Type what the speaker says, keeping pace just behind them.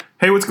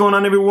Hey, what's going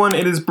on, everyone?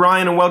 It is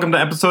Brian, and welcome to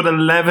episode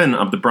 11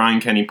 of the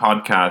Brian Kenny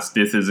podcast.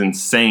 This is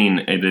insane.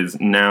 It is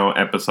now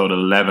episode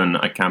 11.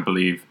 I can't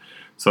believe.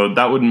 So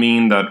that would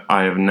mean that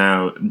I have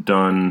now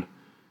done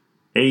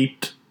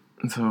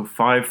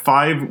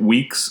five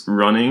weeks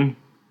running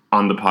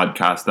on the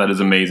podcast. That is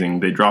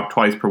amazing. They drop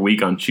twice per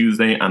week on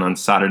Tuesday and on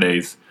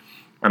Saturdays.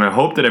 And I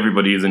hope that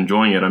everybody is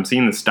enjoying it. I'm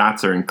seeing the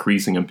stats are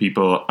increasing and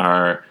people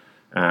are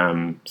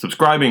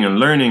subscribing and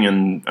learning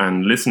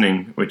and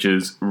listening, which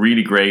is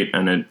really great,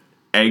 and it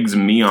eggs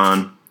me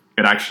on.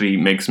 It actually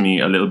makes me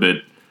a little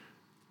bit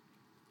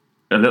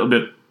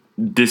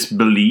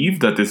disbelieve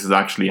that this is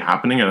actually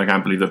happening, and I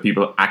can't believe that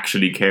people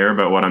actually care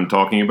about what I'm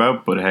talking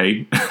about. But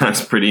hey,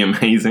 that's pretty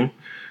amazing.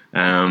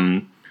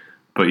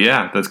 But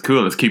yeah, that's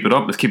cool. Let's keep it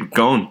up. Let's keep it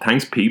going.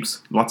 Thanks,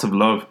 peeps. Lots of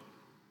love.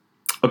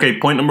 Okay,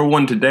 point number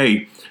 1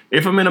 today.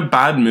 If I'm in a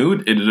bad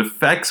mood, it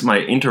affects my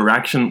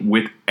interaction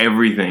with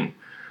everything.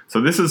 So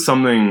this is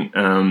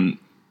something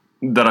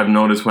that I've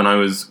noticed when I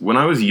was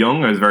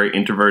young. I was very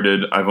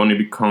introverted. I've only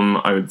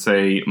become, I would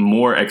say,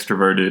 more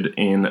extroverted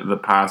in the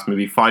past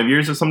maybe 5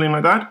 years or something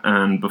like that.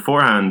 And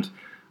beforehand,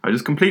 I was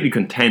just completely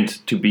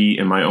content to be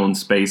in my own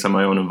space and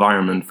my own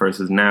environment,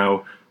 versus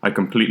now I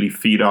completely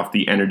feed off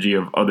the energy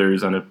of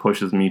others, and it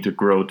pushes me to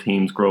grow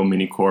teams, grow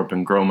MiniCorp,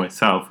 and grow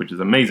myself, which is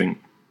amazing.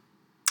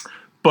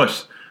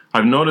 But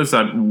I've noticed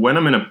that when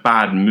I'm in a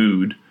bad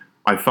mood,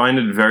 I find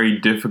it very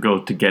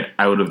difficult to get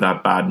out of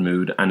that bad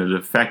mood, and it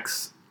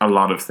affects a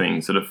lot of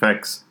things. It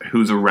affects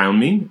who's around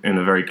me in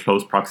a very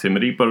close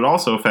proximity, but it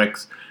also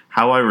affects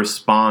how I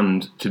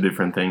respond to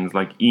different things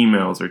like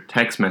emails or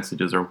text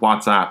messages or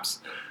WhatsApps.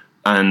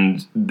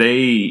 And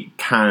they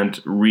can't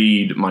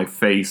read my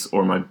face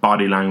or my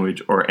body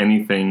language or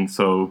anything.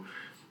 So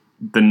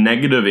the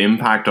negative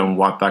impact on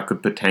what that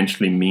could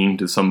potentially mean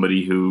to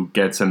somebody who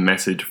gets a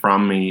message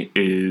from me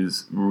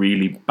is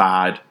really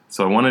bad.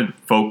 So I want to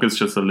focus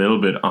just a little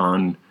bit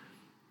on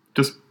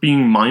just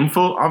being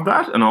mindful of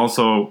that, and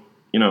also,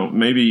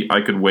 maybe I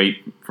could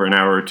wait for an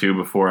hour or two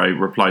before I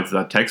reply to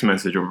that text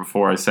message or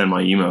before I send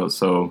my emails.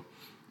 So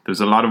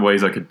there's a lot of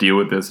ways I could deal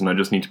with this, and I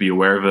just need to be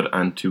aware of it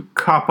and to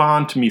cop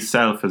on to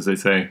myself, as they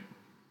say.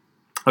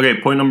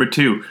 Okay, point number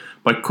 2.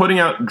 By cutting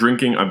out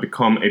drinking, I've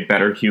become a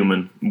better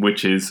human,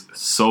 which is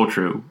so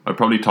true. I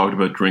probably talked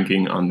about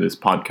drinking on this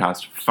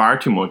podcast far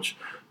too much,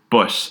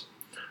 but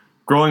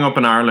growing up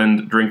in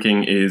Ireland,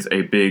 drinking is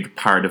a big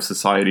part of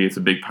society. It's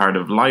a big part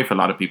of life. A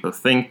lot of people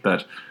think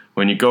that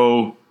when you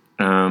go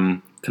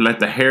to let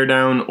the hair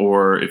down,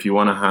 or if you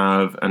want to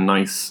have a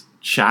nice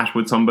chat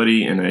with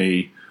somebody in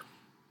a,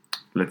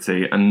 let's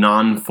say, a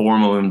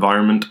non-formal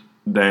environment,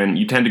 then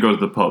you tend to go to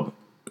the pub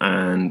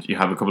and you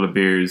have a couple of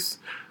beers.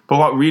 But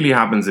what really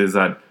happens is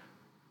that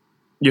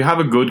you have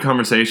a good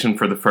conversation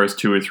for the first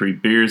 2 or 3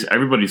 beers.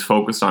 Everybody's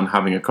focused on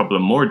having a couple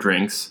of more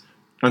drinks.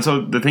 And so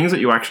the things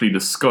that you actually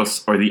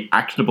discuss, or the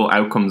actionable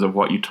outcomes of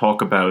what you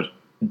talk about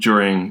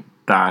during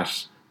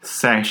that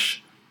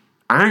sesh,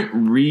 aren't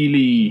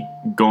really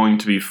going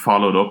to be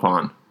followed up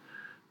on.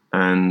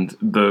 And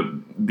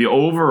the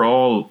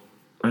overall,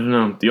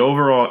 the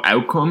overall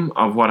outcome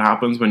of what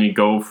happens when you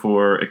go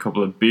for a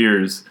couple of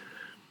beers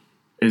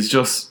is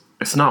just,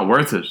 it's not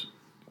worth it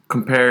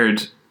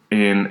compared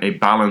in a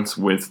balance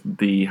with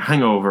the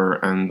hangover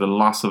and the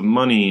loss of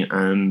money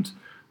and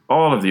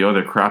all of the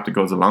other crap that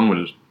goes along with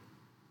it.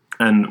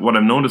 And what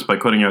I've noticed by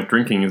cutting out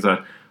drinking is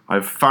that I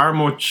have far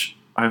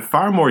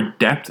more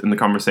depth in the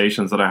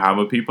conversations that I have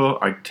with people.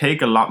 I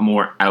take a lot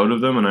more out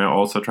of them, and I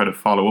also try to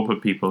follow up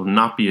with people,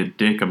 not be a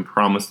dick and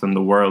promise them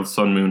the world,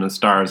 sun, moon, and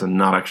stars, and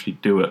not actually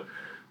do it.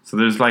 So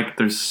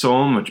there's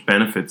so much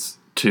benefits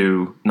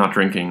to not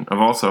drinking.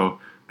 I've also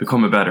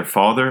become a better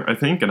father, I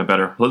think, and a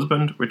better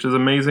husband, which is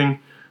amazing.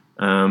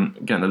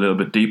 Getting a little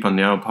bit deep on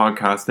the old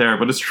podcast there,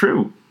 but it's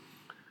true.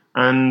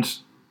 And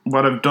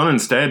what I've done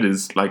instead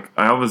is, I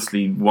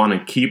obviously want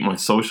to keep my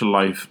social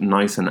life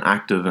nice and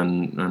active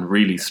and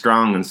really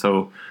strong. And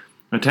so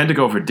I tend to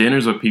go for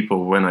dinners with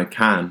people when I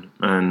can.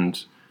 And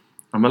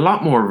I'm a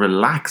lot more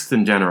relaxed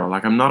in general.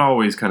 I'm not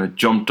always kind of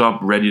jumped up,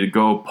 ready to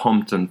go,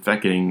 pumped and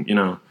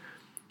fecking,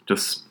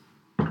 just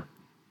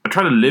I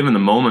try to live in the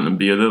moment and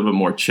be a little bit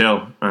more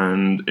chill.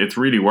 And it's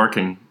really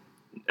working.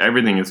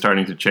 Everything is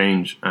starting to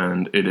change.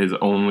 And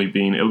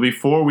it'll be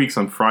 4 weeks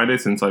on Friday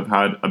since I've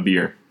had a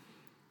beer,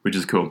 which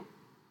is cool.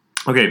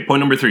 Okay, point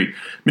number 3.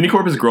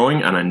 MiniCorp is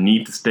growing, and I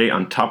need to stay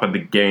on top of the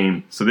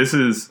game. So this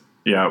is,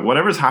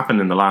 whatever's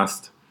happened in the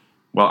last,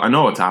 I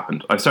know what's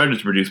happened. I've started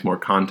to produce more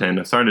content.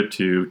 I've started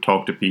to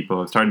talk to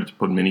people. I've started to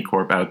put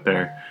MiniCorp out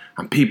there,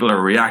 and people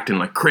are reacting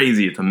like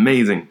crazy. It's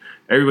amazing.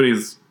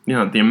 Everybody's,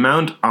 the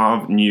amount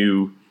of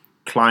new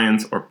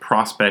clients or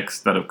prospects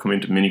that have come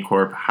into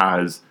MiniCorp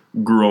has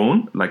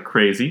grown like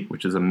crazy,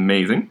 which is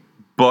amazing.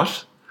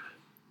 But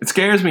it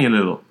scares me a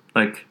little.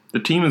 The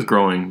team is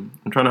growing.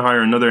 I'm trying to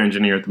hire another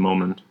engineer at the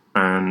moment.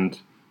 And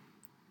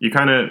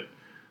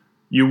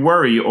you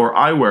worry, or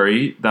I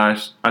worry,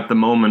 that at the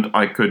moment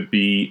I could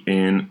be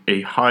in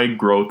a high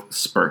growth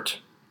spurt.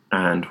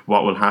 And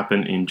what will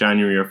happen in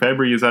January or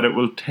February is that it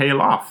will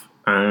tail off.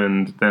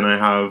 And then I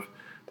have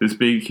this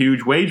big,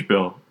 huge wage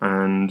bill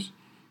and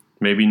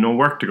maybe no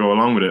work to go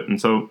along with it. And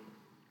so,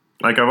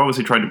 like, I've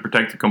obviously tried to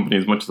protect the company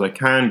as much as I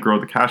can, grow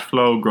the cash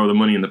flow, grow the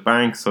money in the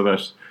bank so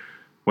that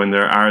when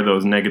there are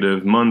those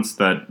negative months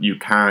that you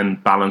can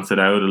balance it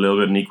out a little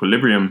bit in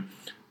equilibrium.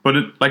 But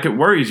it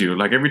worries you.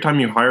 Like, every time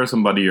you hire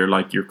somebody,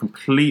 you're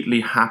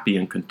completely happy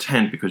and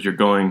content because you're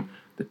going,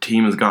 the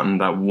team has gotten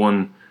that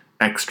one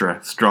extra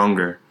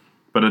stronger.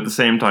 But at the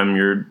same time,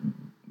 you're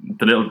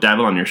the little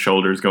devil on your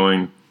shoulders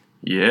going,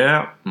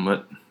 yeah,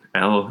 but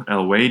L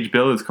wage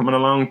bill is coming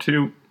along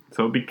too.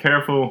 So be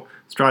careful,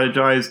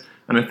 strategize.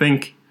 And I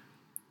think,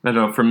 I don't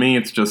know, for me,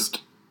 it's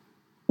just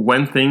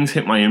when things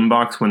hit my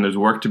inbox, when there's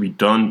work to be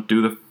done,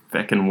 do the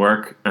feckin'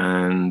 work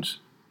and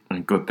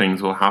good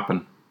things will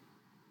happen.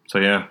 So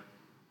yeah,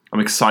 I'm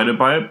excited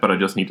by it, but I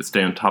just need to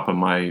stay on top of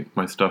my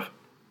stuff.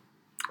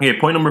 Okay,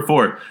 point number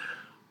 4.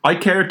 I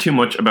care too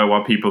much about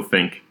what people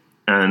think.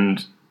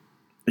 And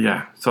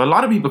yeah, so a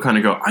lot of people kind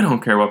of go, I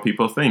don't care what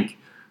people think.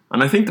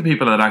 And I think the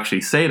people that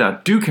actually say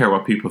that do care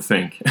what people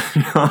think.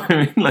 You know what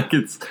I mean? Like,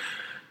 it's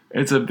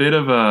a bit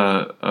of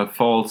a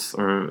false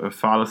or a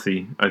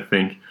fallacy, I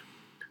think.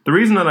 The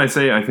reason that I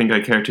say I think I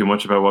care too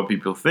much about what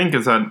people think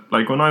is that,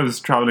 like, when I was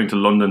traveling to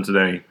London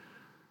today,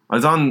 I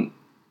was on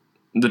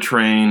the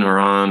train or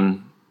I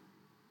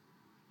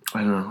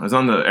was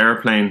on the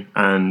airplane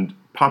and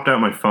popped out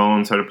my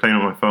phone, started playing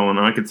with my phone,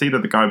 and I could see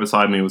that the guy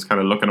beside me was kind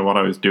of looking at what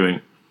I was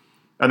doing.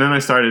 And then I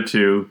started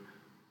to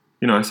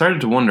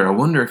wonder, I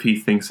wonder if he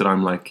thinks that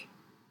I'm like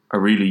a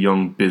really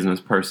young business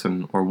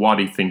person or what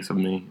he thinks of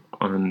me.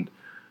 And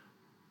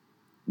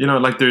you know,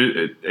 like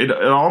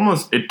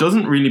it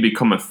doesn't really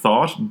become a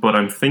thought, but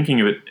I'm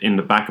thinking of it in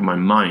the back of my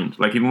mind.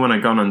 Like, even when I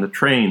got on the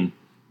train,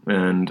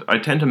 and I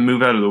tend to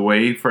move out of the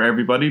way for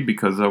everybody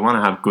because I want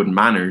to have good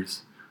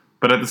manners.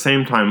 But at the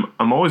same time,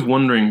 I'm always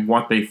wondering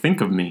what they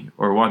think of me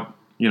or what,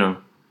 you know.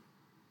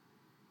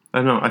 I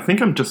don't know. I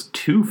think I'm just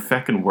too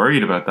feckin'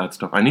 worried about that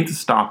stuff. I need to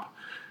stop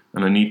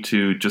and I need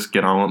to just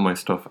get on with my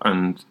stuff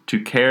and to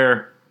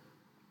care.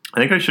 I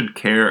think I should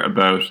care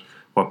about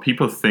what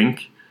people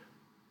think.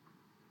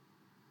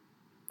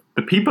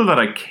 The people that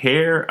I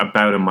care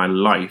about in my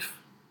life,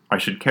 I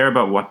should care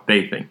about what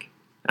they think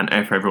and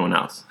F everyone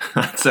else.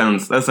 That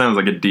sounds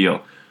like a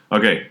deal.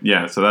 Okay,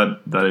 yeah, so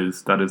that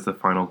is the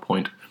final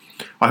point.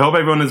 I hope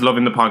everyone is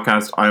loving the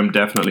podcast. I am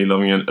definitely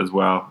loving it as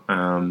well.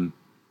 And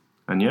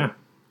yeah,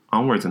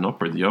 onwards and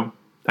upwards, yo.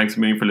 Thanks a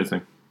million for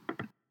listening.